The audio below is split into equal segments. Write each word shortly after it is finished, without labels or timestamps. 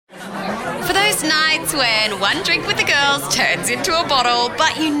Those nights when one drink with the girls turns into a bottle,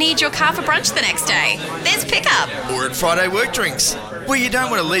 but you need your car for brunch the next day. There's Pickup. Or at Friday work drinks, where you don't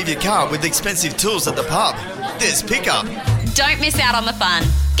want to leave your car with expensive tools at the pub. There's Pickup. Don't miss out on the fun.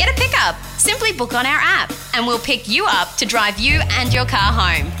 Get a Pickup. Simply book on our app and we'll pick you up to drive you and your car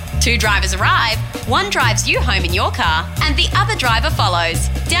home. 2 drivers arrive, one drives you home in your car and the other driver follows.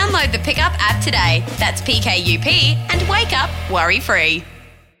 Download the Pickup app today. That's PKUP and wake up worry-free.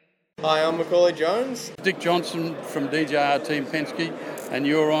 Hi, I'm Macaulay Jones. Dick Johnson from DJR Team Penske, and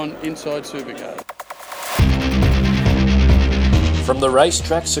you're on Inside Supercars. From the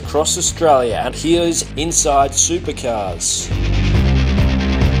racetracks across Australia, and here's Inside Supercars.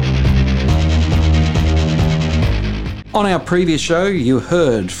 On our previous show, you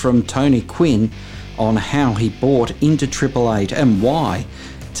heard from Tony Quinn on how he bought into Triple Eight and why.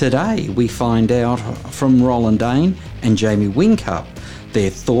 Today, we find out from Roland Dane and Jamie Whincup their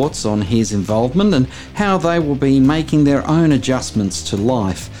thoughts on his involvement and how they will be making their own adjustments to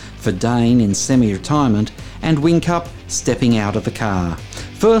life for Dane in semi-retirement and Whincup stepping out of the car.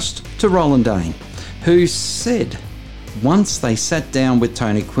 First to Roland Dane, who said once they sat down with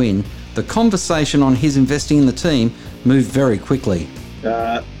Tony Quinn, the conversation on his investing in the team moved very quickly.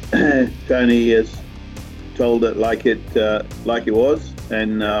 Tony has told it like it was,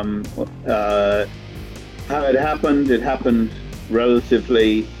 and how it happened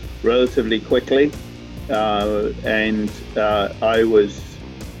relatively quickly, and I was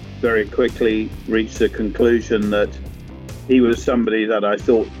very quickly reached the conclusion that he was somebody that I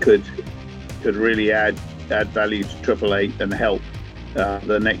thought could really add value to Triple Eight and help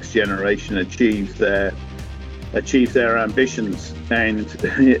the next generation achieve their ambitions and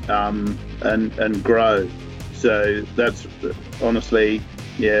grow. So that's honestly,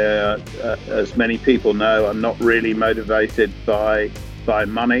 as many people know, I'm not really motivated by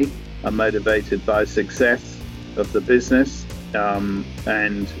money. I'm motivated by success of the business,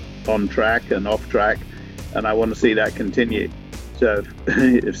 and on track and off track, and I want to see that continue. So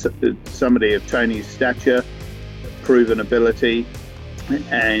if somebody of Tony's stature, proven ability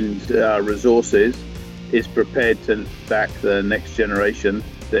and resources is prepared to back the next generation,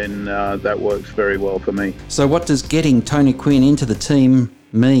 then that works very well for me. So what does getting Tony Quinn into the team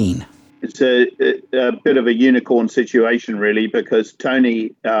mean? It's a bit of a unicorn situation, really, because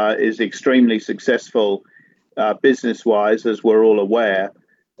Tony is extremely successful business-wise, as we're all aware,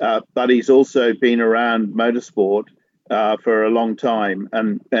 but he's also been around motorsport for a long time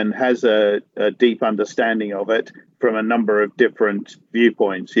and has a deep understanding of it from a number of different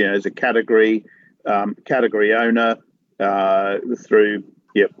viewpoints. As a category owner through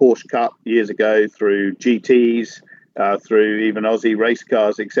Porsche Cup years ago, through GTs, through even Aussie race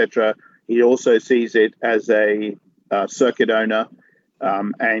cars, etc. He also sees it as a circuit owner,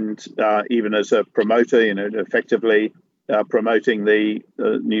 and even as a promoter, effectively promoting the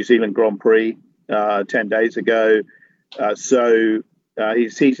New Zealand Grand Prix 10 days ago. So he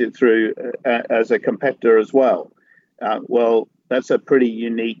sees it through as a competitor as well. Well, that's a pretty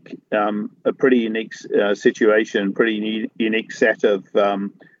unique situation, pretty unique set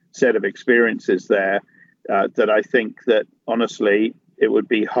of experiences there that I think that honestly it would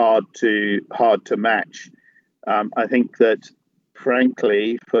be hard to match. I think that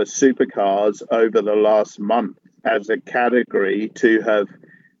frankly for supercars over the last month as a category to have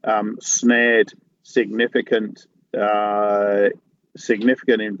snared significant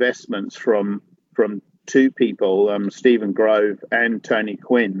investments from two people, Stephen Grove and Tony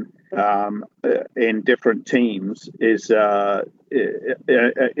Quinn, in different teams is a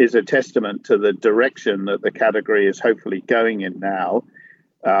testament to the direction that the category is hopefully going in now,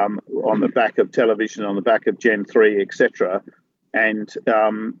 on the back of television, on the back of Gen 3, etc. And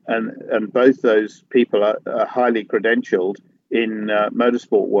both those people are highly credentialed in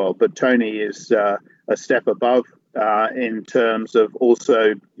motorsport world, but Tony is a step above in terms of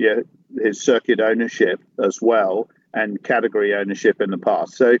also his circuit ownership as well and category ownership in the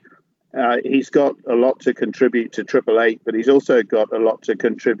past. So he's got a lot to contribute to Triple Eight, but he's also got a lot to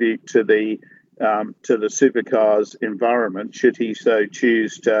contribute to the supercars environment, should he so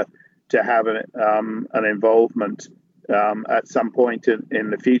choose to have an involvement at some point in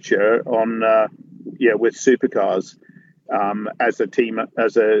the future on with supercars as a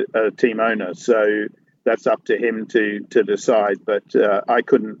team owner. So that's up to him to decide. But I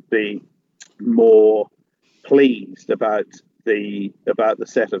couldn't be more pleased about the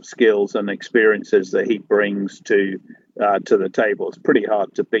set of skills and experiences that he brings to the table. It's pretty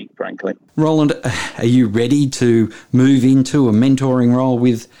hard to beat, frankly. Roland, are you ready to move into a mentoring role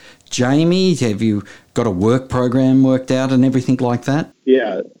with Jamie? Have you got a work program worked out and everything like that?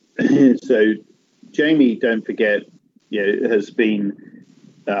 Yeah. So Jamie, don't forget, has been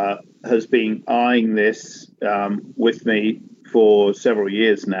eyeing this with me for several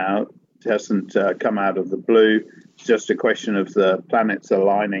years now. It hasn't come out of the blue. It's just a question of the planets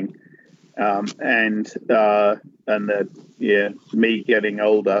aligning, me getting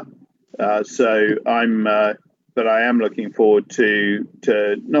older. But I am looking forward to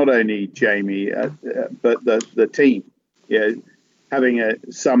not only Jamie, but the team. Having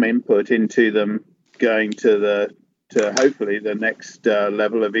some input into them going to hopefully the next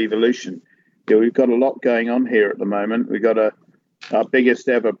level of evolution. We've got a lot going on here at the moment. We've got our biggest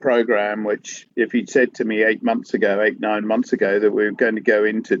ever program, which if you'd said to me 9 months ago, that we were going to go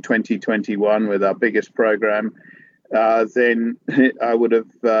into 2021 with our biggest program, then I would have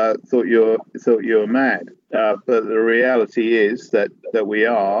thought you were mad. But the reality is that we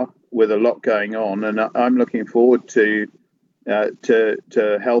are, with a lot going on, and I'm looking forward to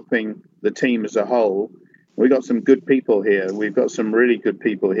helping the team as a whole. We've got some good people here. We've got some really good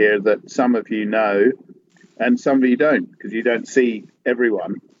people here that some of you know, and some of you don't, because you don't see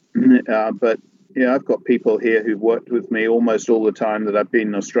everyone. But I've got people here who've worked with me almost all the time that I've been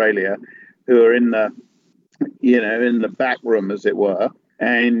in Australia, who are in the back room, as it were,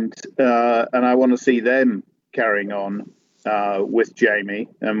 and I want to see them carrying on with Jamie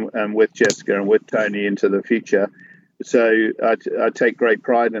and with Jessica and with Tony into the future. So I take great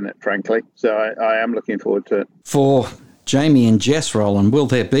pride in it, frankly. So I am looking forward to it. For Jamie and Jess, Roland, will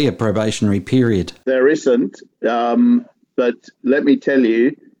there be a probationary period? There isn't, but let me tell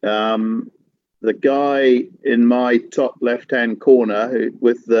you, the guy in my top left-hand corner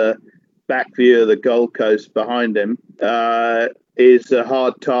with the back view of the Gold Coast behind him is a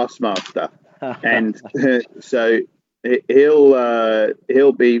hard taskmaster. And so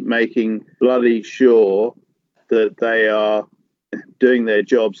he'll be making bloody sure that they are doing their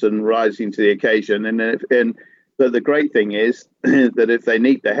jobs and rising to the occasion. But the great thing is that if they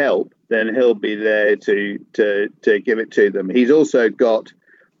need the help, then he'll be there to give it to them. He's also got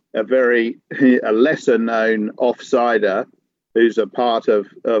a lesser known offsider who's a part of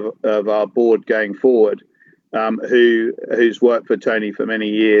our board going forward, who's worked for Tony for many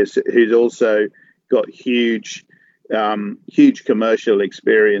years, who's also got huge commercial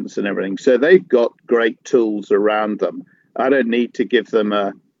experience and everything. So they've got great tools around them. I don't need to give them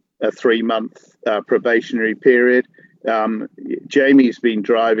a 3-month probationary period. Jamie's been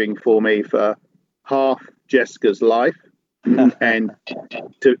driving for me for half Jessica's life. And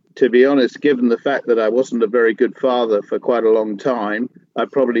to be honest, given the fact that I wasn't a very good father for quite a long time, I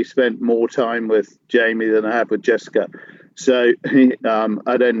probably spent more time with Jamie than I have with Jessica. So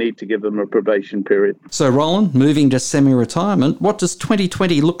I don't need to give them a probation period. So, Roland, moving to semi-retirement, what does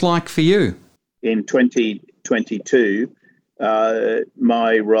 2020 look like for you? In 2022,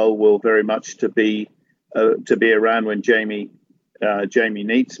 my role will very much to be around when Jamie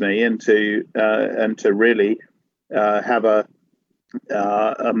needs me, and to really have a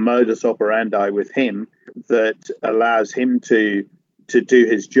modus operandi with him that allows him to do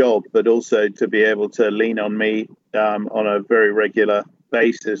his job, but also to be able to lean on me on a very regular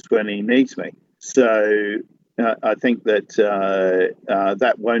basis when he needs me. So I think that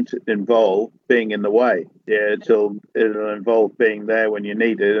that won't involve being in the way. Yeah, it'll involve being there when you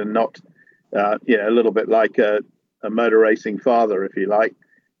need it, and not a little bit like a motor racing father, if you like.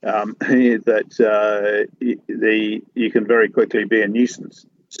 That you can very quickly be a nuisance.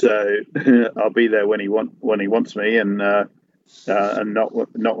 So I'll be there when he wants me, and not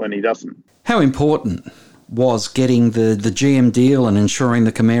when he doesn't. How important was getting the GM deal and ensuring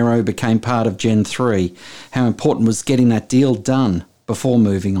the Camaro became part of Gen 3? How important was getting that deal done before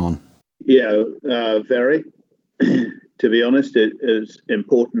moving on? Yeah, very. To be honest, it is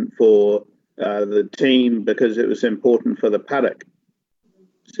important for the team because it was important for the paddock.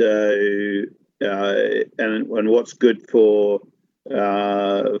 So, and what's good for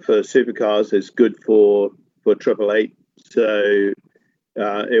supercars is good for 888. So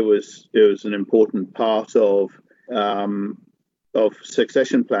it was an important part of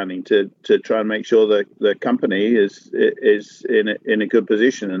succession planning to try and make sure that the company is in a good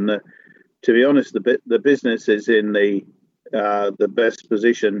position. And to be honest, the business is in the best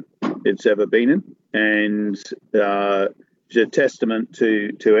position it's ever been in, and it's a testament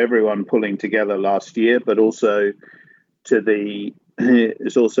to everyone pulling together last year, but also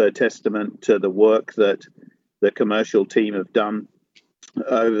it's also a testament to the work that the commercial team have done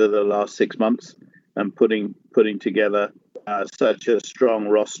over the last 6 months and putting together such a strong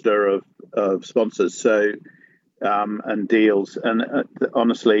roster of sponsors. So and deals. And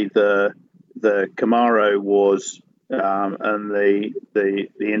honestly, the Camaro was and the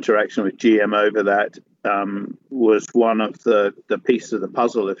interaction with GM over that was one of the pieces of the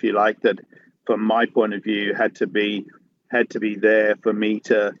puzzle, if you like, that from my point of view had to be there for me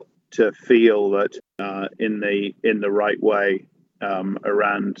to feel that in the right way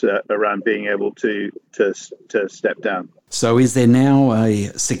around being able to step down. So is there now a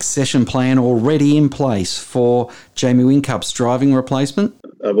succession plan already in place for Jamie Whincup's driving replacement?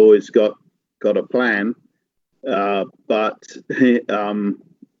 I've always got a plan, but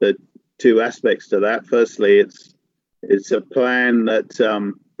the two aspects to that. Firstly, it's a plan that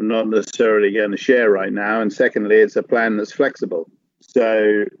I'm not necessarily going to share right now, and secondly, it's a plan that's flexible.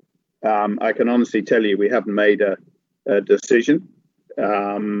 So I can honestly tell you we haven't made a decision,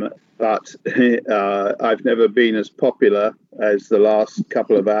 but I've never been as popular as the last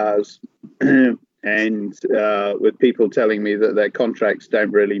couple of hours, and with people telling me that their contracts don't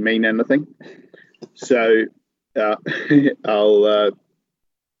really mean anything. So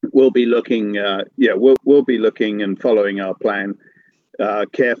we'll be looking, we'll be looking and following our plan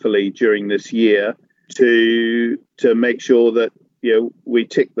carefully during this year to make sure that we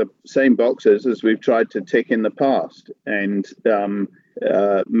tick the same boxes as we've tried to tick in the past, and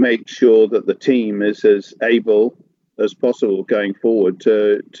make sure that the team is as able as possible going forward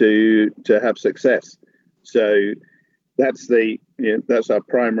to have success. So that's our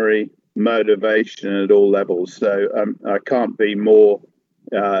primary motivation at all levels. So I can't be more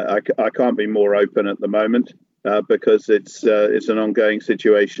I can't be more open at the moment because it's an ongoing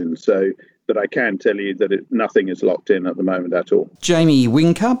situation. So. But I can tell you that nothing is locked in at the moment at all. Jamie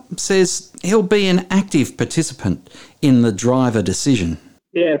Whincup says he'll be an active participant in the driver decision.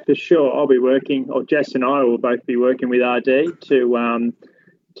 Yeah, for sure. I'll be working, or Jess and I will both be working with RD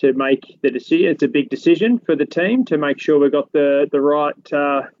to make the decision. It's a big decision for the team to make sure we've got the right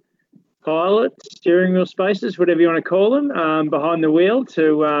pilot, steering wheel spaces, whatever you want to call them, behind the wheel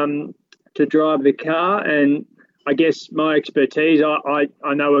to drive the car. And I guess my expertise,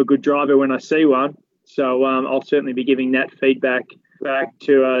 I know a good driver when I see one, so I'll certainly be giving that feedback back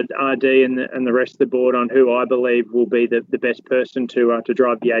to RD and the rest of the board on who I believe will be the best person to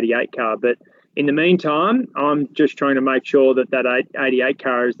drive the 88 car. But in the meantime, I'm just trying to make sure that 88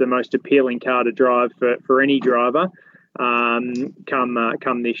 car is the most appealing car to drive for any driver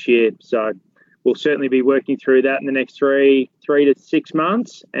come this year. So we'll certainly be working through that in the next 3 to 6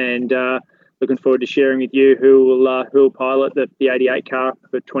 months, and looking forward to sharing with you who will pilot the 88 car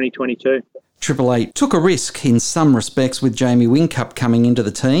for 2022. Triple Eight took a risk in some respects with Jamie Whincup coming into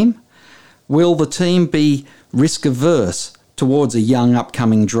the team. Will the team be risk averse towards a young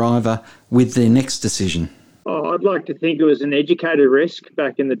upcoming driver with their next decision? Oh, I'd like to think it was an educated risk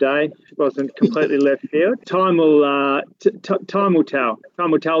back in the day. It wasn't completely left field. Time will tell.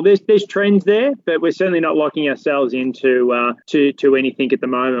 Time will tell. There's trends there, but we're certainly not locking ourselves into to anything at the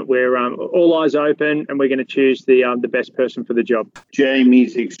moment. We're all eyes open, and we're going to choose the best person for the job.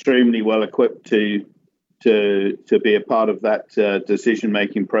 Jamie's extremely well equipped to be a part of that decision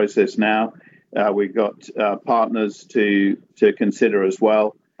making process now. We've got partners to consider as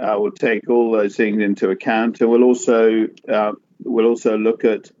well. We'll take all those things into account, and we'll also look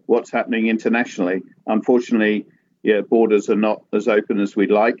at what's happening internationally. Unfortunately, borders are not as open as we'd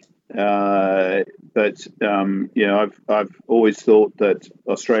like. But I've always thought that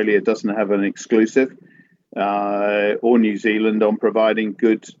Australia doesn't have an exclusive, or New Zealand, on providing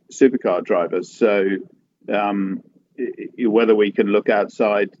good supercar drivers. So whether we can look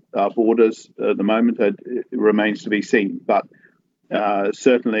outside our borders at the moment, it remains to be seen. But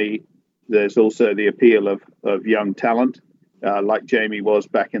certainly, there's also the appeal of young talent, like Jamie was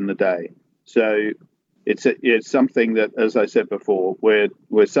back in the day. So it's something that, as I said before, we're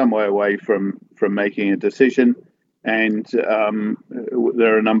some way away from making a decision, and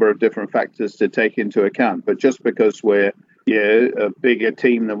there are a number of different factors to take into account. But just because we're a bigger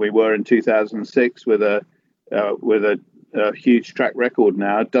team than we were in 2006 with a huge track record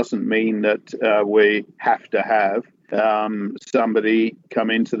now, doesn't mean that we have to have somebody come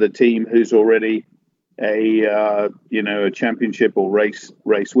into the team who's already a championship or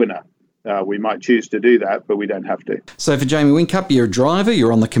race winner. We might choose to do that, but we don't have to. So for Jamie Whincup, you're a driver,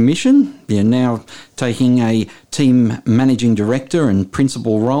 you're on the commission, you're now taking a team managing director and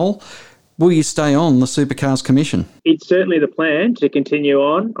principal role. Will you stay on the Supercars Commission? It's certainly the plan to continue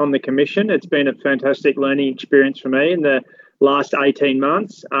on the commission. It's been a fantastic learning experience for me in the last 18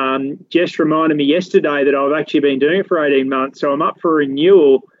 months. Jess reminded me yesterday that I've actually been doing it for 18 months, so I'm up for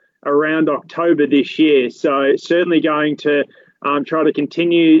renewal around October this year. So certainly going to try to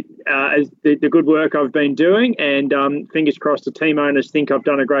continue as the good work I've been doing, and fingers crossed the team owners think I've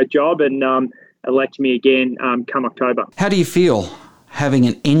done a great job, and elect me again come October. How do you feel having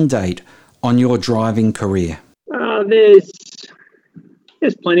an end date on your driving career? There's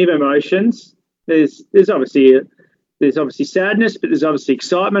plenty of emotions. There's obviously sadness, but there's obviously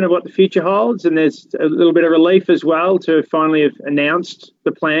excitement of what the future holds, and there's a little bit of relief as well to finally have announced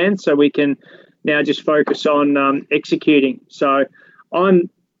the plan, so we can now just focus on executing. So I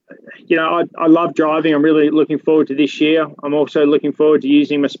love driving. I'm really looking forward to this year. I'm also looking forward to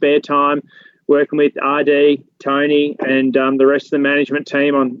using my spare time working with RD, Tony, and the rest of the management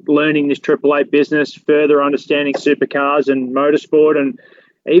team on learning this Triple Eight business, further understanding supercars and motorsport, and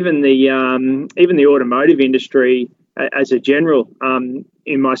even the automotive industry as a general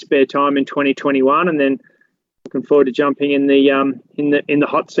in my spare time in 2021, and then looking forward to jumping in the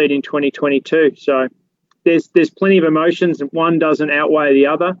hot seat in 2022. So there's plenty of emotions. One doesn't outweigh the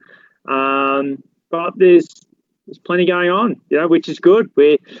other, but there's plenty going on, which is good.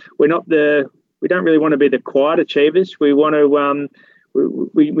 We don't really want to be the quiet achievers. We want to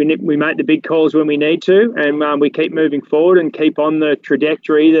we make the big calls when we need to, and we keep moving forward and keep on the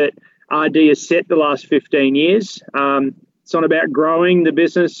trajectory that RD has set the last 15 years. It's not about growing the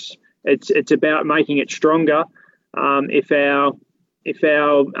business. It's about making it stronger. If our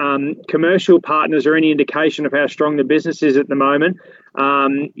commercial partners are any indication of how strong the business is at the moment,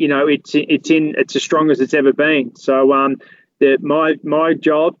 it's as strong as it's ever been. So my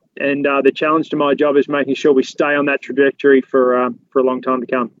job and the challenge to my job is making sure we stay on that trajectory for a long time to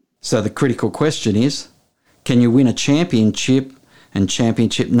come. So the critical question is, can you win a championship and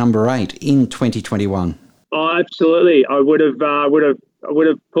championship number 8 in 2021? Oh, absolutely. I would have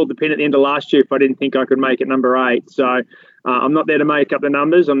pulled the pin at the end of last year if I didn't think I could make it number 8. So I'm not there to make up the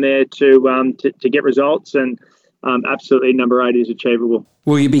numbers. I'm there to get results, and absolutely number 8 is achievable.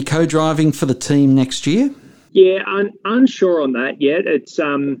 Will you be co-driving for the team next year? Yeah, I'm unsure on that yet. It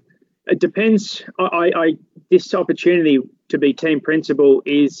depends. This opportunity to be team principal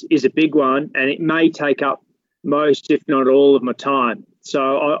is a big one, and it may take up most, if not all, of my time.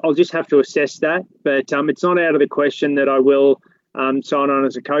 So I'll just have to assess that. But it's not out of the question that I will sign on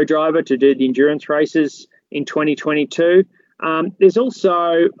as a co-driver to do the endurance races in 2022. There's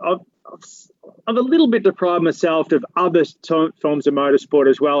also I've a little bit deprived myself of other forms of motorsport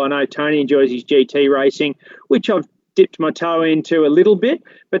as well. I know Tony enjoys his GT racing, which I've dipped my toe into a little bit,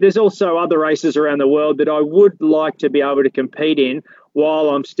 but there's also other races around the world that I would like to be able to compete in while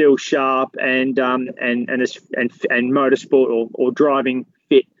I'm still sharp and motorsport or driving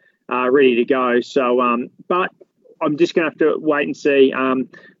fit, ready to go. So, but I'm just going to have to wait and see.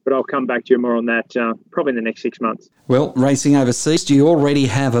 But I'll come back to you more on that probably in the next 6 months. Well, racing overseas, do you already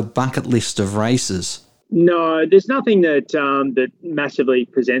have a bucket list of races? No, there's nothing that massively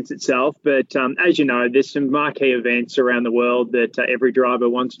presents itself. But as you know, there's some marquee events around the world that every driver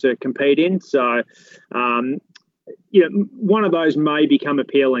wants to compete in. So, one of those may become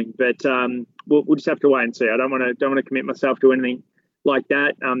appealing, but we'll just have to wait and see. I don't want to commit myself to anything like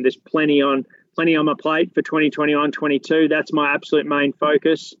that. There's plenty on my plate for 2021-22. That's my absolute main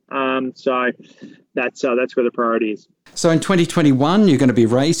focus. So that's where the priority is. So in 2021, you're going to be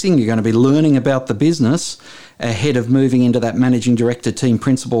racing, you're going to be learning about the business ahead of moving into that managing director, team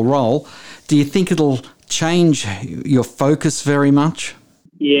principal role. Do you think it'll change your focus very much?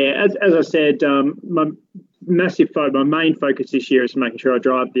 Yeah, as I said, my main focus this year is making sure I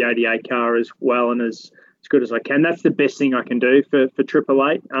drive the 88 car as well and as good as I can. That's the best thing I can do for Triple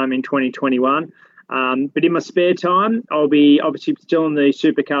Eight in 2021. But in my spare time, I'll be obviously still in the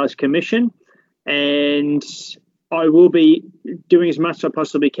Supercars Commission, and I will be doing as much as I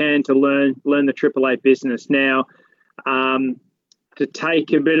possibly can to learn the Triple Eight business. Now, to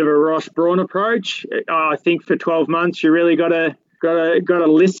take a bit of a Ross Brawn approach, I think for 12 months you really got to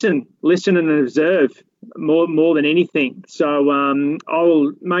listen and observe more than anything. So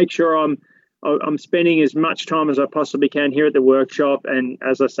I'll make sure I'm spending as much time as I possibly can here at the workshop, and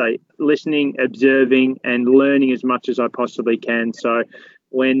as I say, listening, observing, and learning as much as I possibly can. So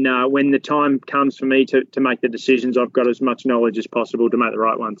when the time comes for me to make the decisions, I've got as much knowledge as possible to make the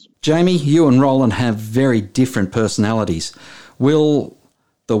right ones. Jamie, you and Roland have very different personalities. Will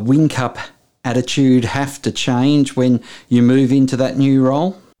the Whincup attitude have to change when you move into that new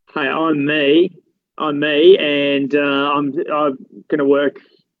role? Hey, I'm me, and I'm going to work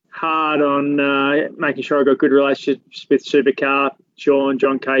hard on making sure I've got good relationships with Supercar, Sean,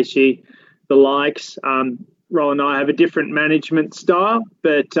 John Casey, the likes. Roland and I have a different management style,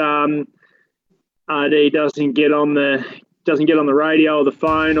 but RD doesn't get on the radio or the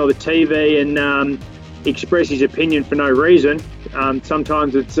phone or the TV and express his opinion for no reason.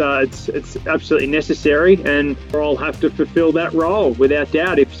 Sometimes it's absolutely necessary, and I'll have to fulfil that role without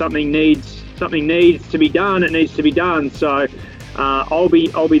doubt. If something needs something needs to be done, it needs to be done. So I'll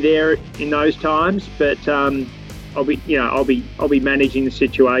be there in those times, but I'll be managing the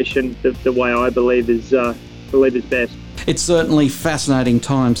situation the way I believe is best. It's certainly fascinating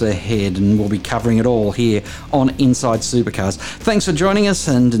times ahead, and we'll be covering it all here on Inside Supercars. Thanks for joining us,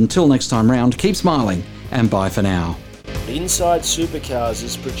 and until next time round, keep smiling, and bye for now. Inside Supercars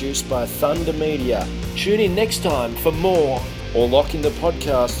is produced by Thunder Media. Tune in next time for more, or lock in the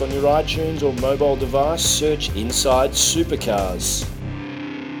podcast on your iTunes or mobile device. Search Inside Supercars.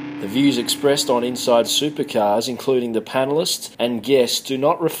 The views expressed on Inside Supercars, including the panellists and guests, do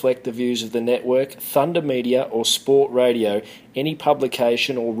not reflect the views of the network, Thunder Media or Sport Radio. Any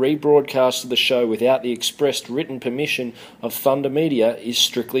publication or rebroadcast of the show without the expressed written permission of Thunder Media is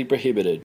strictly prohibited.